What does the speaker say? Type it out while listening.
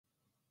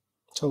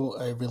So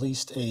I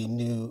released a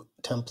new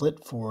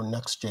template for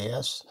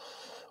Nuxt.js.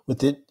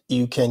 With it,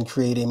 you can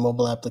create a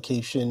mobile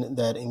application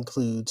that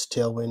includes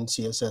Tailwind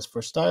CSS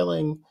for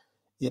styling.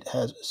 It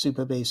has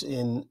Supabase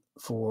in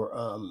for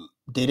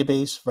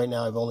database. Right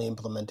now, I've only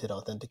implemented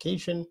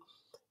authentication.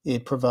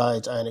 It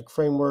provides Ionic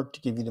Framework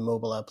to give you the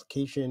mobile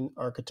application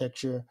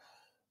architecture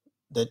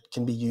that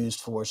can be used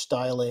for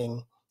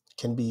styling,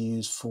 can be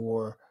used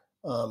for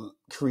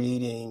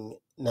creating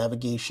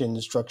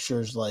navigation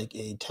structures like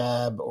a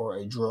tab or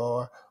a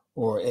drawer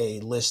or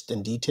a list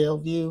and detail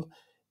view.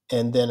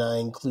 And then I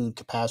include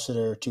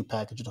Capacitor to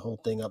package the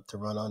whole thing up to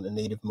run on a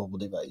native mobile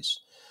device.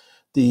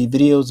 The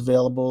video is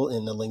available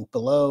in the link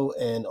below,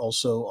 and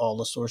also all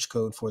the source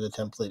code for the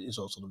template is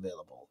also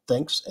available.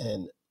 Thanks,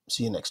 and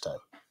see you next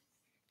time.